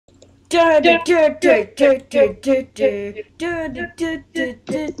Why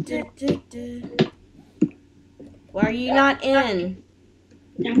are you not in?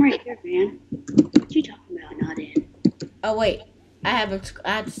 I'm right here, man. What you talking about? Not in. Oh wait, I have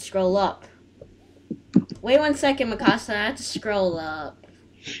to scroll up. Wait 1 second, Mikasa. I have to scroll up.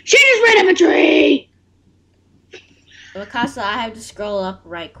 She just ran up a tree. Mikasa, I have to scroll up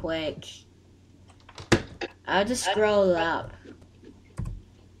right quick. I have to scroll up.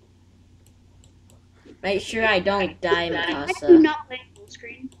 Make sure I don't die, Mikasa. Why are you not playing full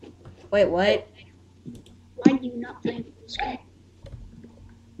screen? Wait, what? Why are you not playing full screen?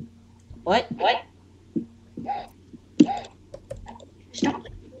 What? Stop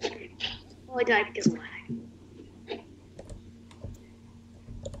playing full screen. Oh, I died because of lag.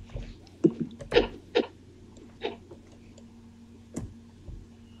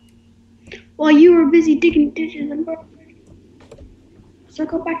 While you were busy digging ditches and burrowing. So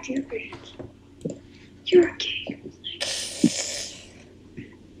go back to your visions. You're a king.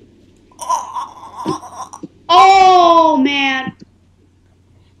 Oh man.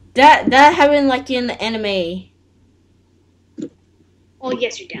 That happened like in the anime. Oh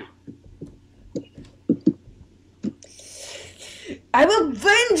yes, you're down. I will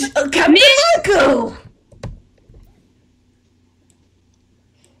avenge Captain Marco!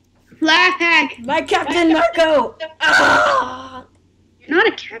 Flag! My Captain Marco! Ah! You're not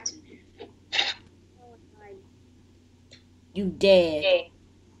a captain. You dead.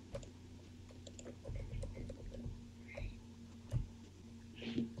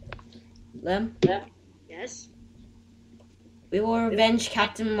 Lem? Yes? We will revenge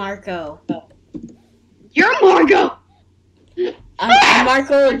Captain Marco. You're Marco! I'm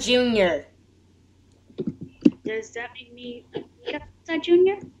Marco Jr. Does that make me Mikasa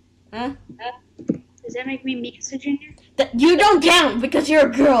Jr.? Huh? Does that make me Mikasa Jr.? You don't count because you're a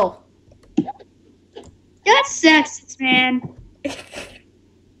girl. That's sexist, man.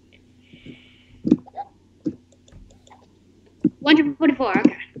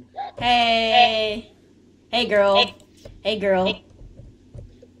 $144, okay. Hey girl. Hey girl.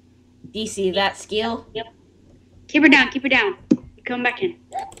 Do you see that skill? Yep. Keep her down, keep her down. You come back in.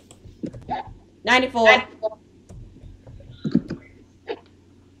 94.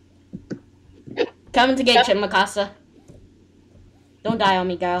 Coming to get you, Mikasa. Don't die on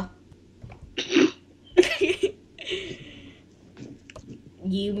me, girl.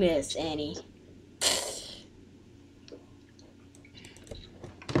 You miss, Annie.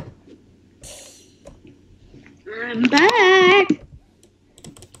 I'm back.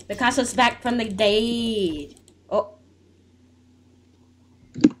 Mikasa's back from the dead. Oh.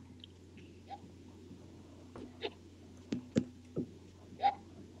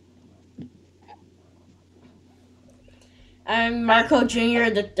 I'm Marco Jr.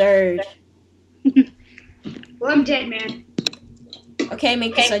 the third. Well, I'm dead, man. Okay,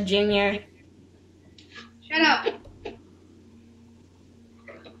 Mikasa Jr. Shut up.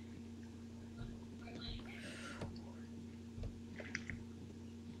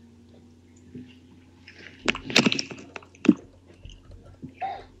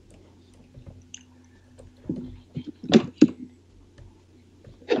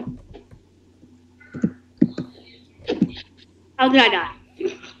 How did I die?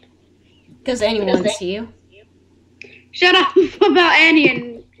 Because Annie wants you. Shut up about Annie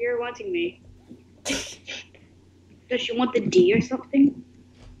and you're wanting me. Does she want the D or something?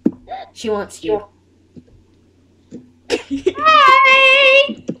 She wants you.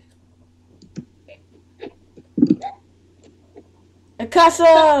 Hi!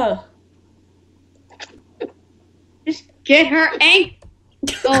 Mikasa! Just get her ankle.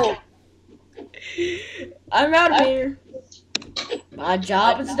 Oh. I'm out of here. My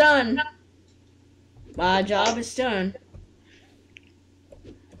job is done. My job is done.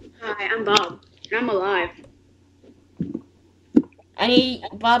 Hi, I'm Bob. I'm alive. I need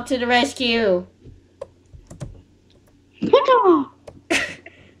Bob to the rescue.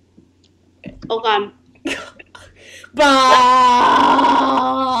 Oh God. Bob!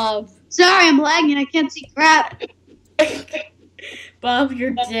 Sorry, I'm lagging. I can't see crap. Bob,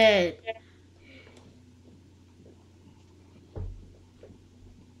 you're dead.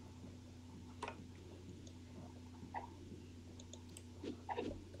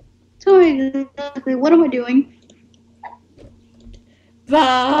 Sorry, exactly. What am I doing?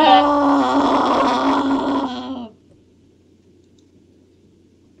 Bob!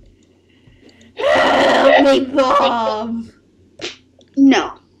 Help me, Bob!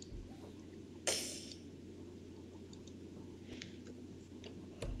 No.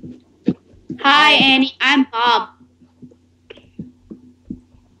 Hi, Annie. I'm Bob.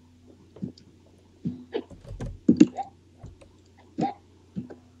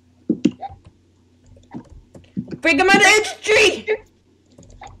 Break him out of the tree!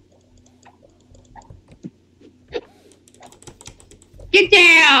 Get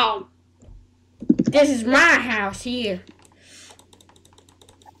down! This is my house here.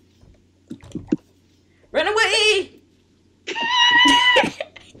 Run away!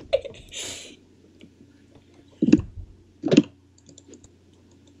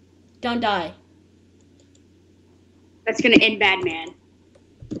 Don't die. That's gonna end bad, man.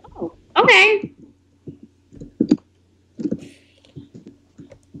 Oh, okay.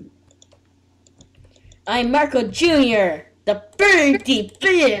 I'm Marco Jr., the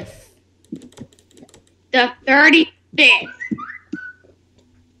 35th. The 35th.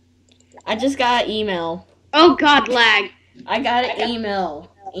 I just got an email. Oh God, lag. I got an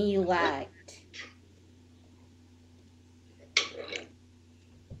email and you lagged.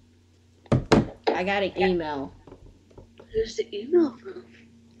 I got an email. Who's the email from?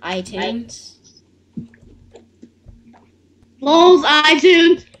 iTunes. LOL's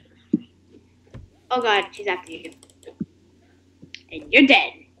iTunes. Oh God, she's after you. And you're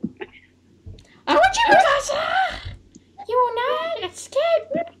dead. I want you, Mikasa! You will not escape!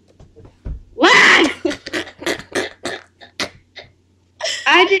 What?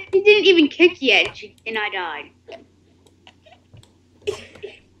 He didn't even kick yet, and I died.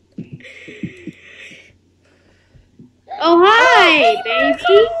 Oh, hi, baby.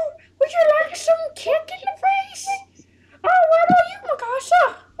 Would you like some kick in the face? Oh, what are you, Mikasa?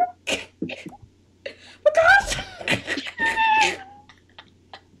 Mikasa!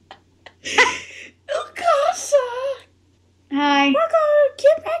 Mikasa! Hi. Marco,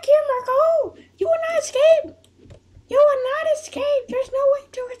 get back here, Marco! You will not escape! You will not escape! There's no way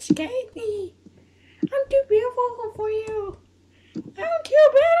to escape me! I'm too beautiful for you! I'm too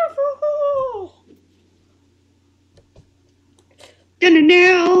beautiful!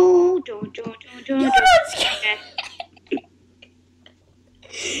 No. Don't. You will not escape!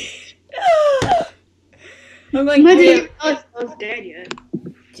 I'm like, Mother, I was dead yet.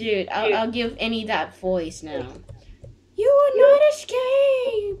 dude, I'll give any that voice now. You will not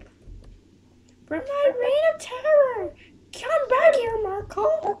escape from my reign of terror. Come back here,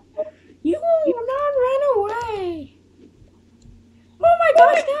 Marco. You will not run away. Oh my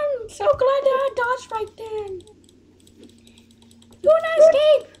gosh, I'm so glad that I dodged right then. You will not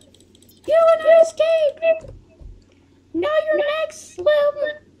escape. You will not escape. Now you're next, Slim.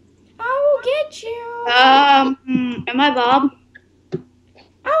 I will get you. Am I Bob?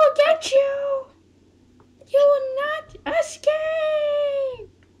 I will get you. You will not escape.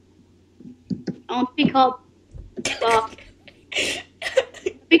 I want to be called Bob.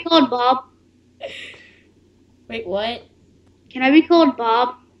 Be called Bob. Wait, what? Can I be called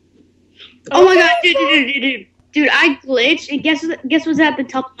Bob? Oh my God, dude! I glitched, and guess what's at the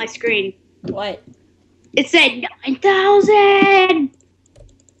top of my screen? What? It said 9,000.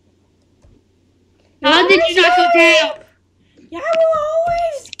 How did you not go down? I will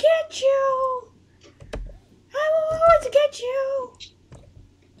always get you. I will always get you.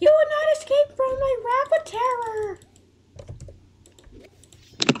 You will not escape from my wrath of terror.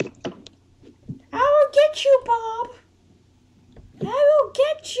 I will get you, Bob. I will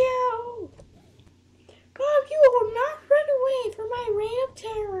get you. Bob, you will not run away from my reign of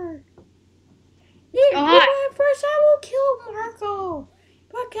terror. First, I will kill Marco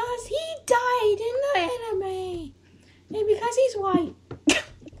because he died in the anime, and because he's white.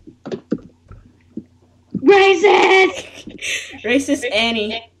 Racist! Racist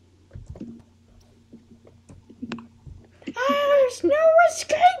Annie. There's no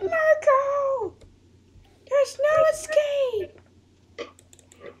escape, Marco. There's no escape.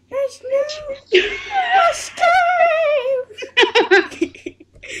 There's no escape.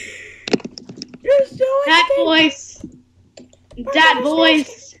 There's no escape. That voice. That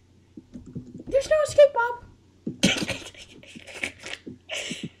voice. There's no escape, Bob.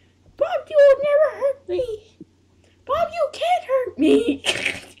 Bob, you will never hurt me. Bob, you can't hurt me.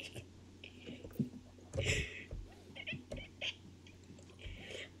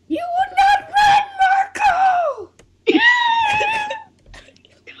 You will not run, Marco.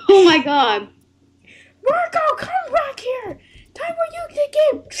 Oh my God. Marco, come back here. Time for you to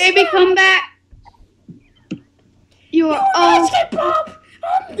get Baby, come back. You are all. escape, Bob.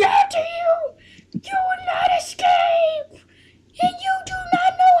 I'm after you. You will not escape. And you do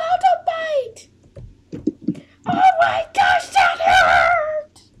not know how to fight. Oh my gosh, that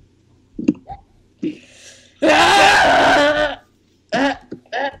hurt.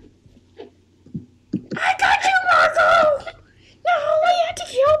 I got you, Marco. Now I have to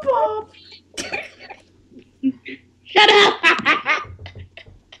kill Bob. Shut up.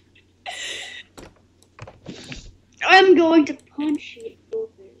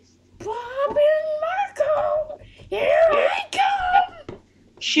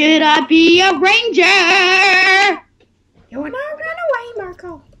 Should I be a ranger? You will not run away,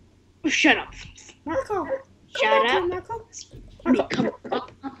 Marco. Shut up. Marco. Shut up. Marco. Marco. Come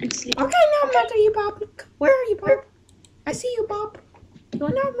up and sleep. Okay, now I'm after you, Bob. Where are you, Bob? I see you, Bob. You will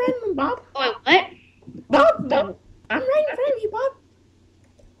not run, Bob. Oh, what? Bob. I'm right in front of you, Bob.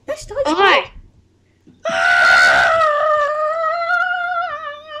 Let's touch Oh, hi.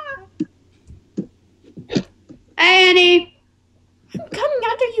 Hey, Annie. I'm coming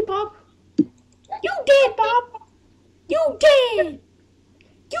after you, Bob. You dead, Bob. You dead.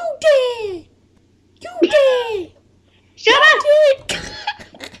 You dead. You dead. Shut up. Dead.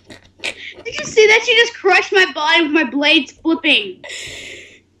 Did you see that? She just crushed my body with my blades flipping.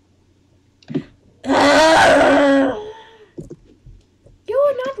 You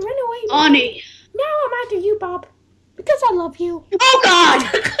will not run away, Bob. Annie. Now I'm after you, Bob. Because I love you. Oh, God.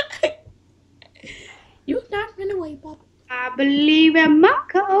 You will not run away, Bob. I believe in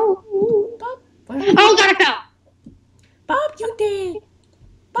Marco. Bob. Oh, God, I fell. Bob, you dead.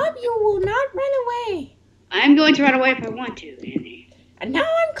 Bob, you will not run away. I'm going to run away if I want to, Annie. And now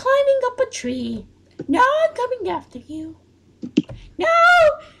I'm climbing up a tree. Now I'm coming after you. No!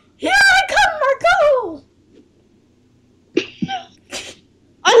 Here I come, Marco!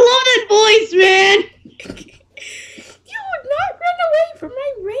 I love that voice, man. You would not run away from my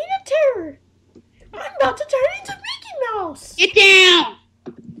reign of terror. I'm about to turn into Mickey Mouse. Get down.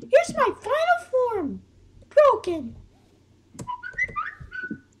 Here's my final form. Broken.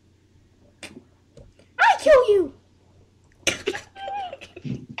 I kill you.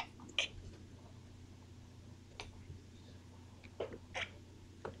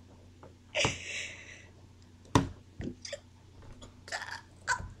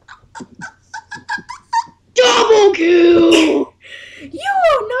 Double kill. You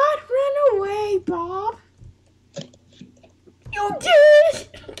will not run away, Bob. You did.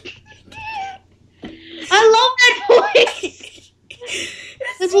 I love that voice.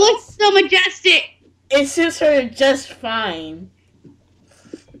 This looks so majestic. It suits her just fine.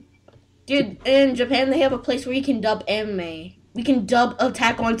 Dude, in Japan they have a place where you can dub anime. We can dub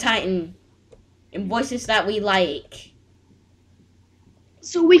Attack on Titan in voices that we like.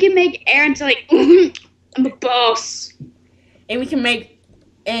 So we can make Aaron to like, I'm a boss. And we can make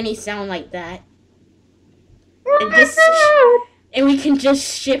Annie sound like that. And we can just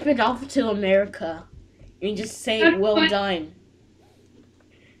ship it off to America. And just say, well done.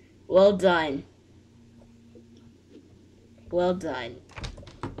 Well done. Well done.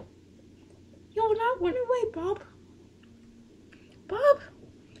 You will not run away, Bob. Bob,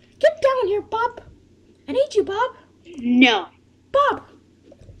 get down here, Bob. I need you, Bob. No. Bob.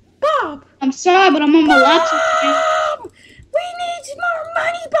 Bob. I'm sorry, but I'm on my laptop. Bob! We need more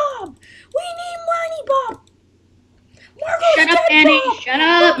money, Bob. We need money, Bob. Marco's Shut up, dead, Annie. Bob. Shut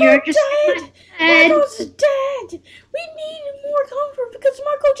up. You're just dead. Marco's dead. We need more comfort because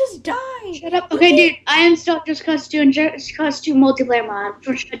Marco just died. Shut up. Okay, dude. I installed Just Cause 2 and Just Cause 2 multiplayer mod.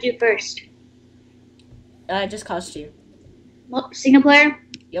 What should I do first? Just cost you. Single player?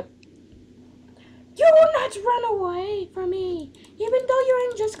 Yep. You will not run away from me. Even though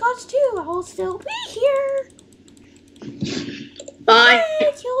you're in Just Cause 2, I will still be here. Bye.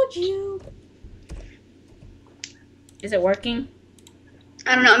 I killed you. Is it working?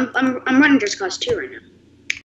 I don't know. I'm running Just Cause 2 right now.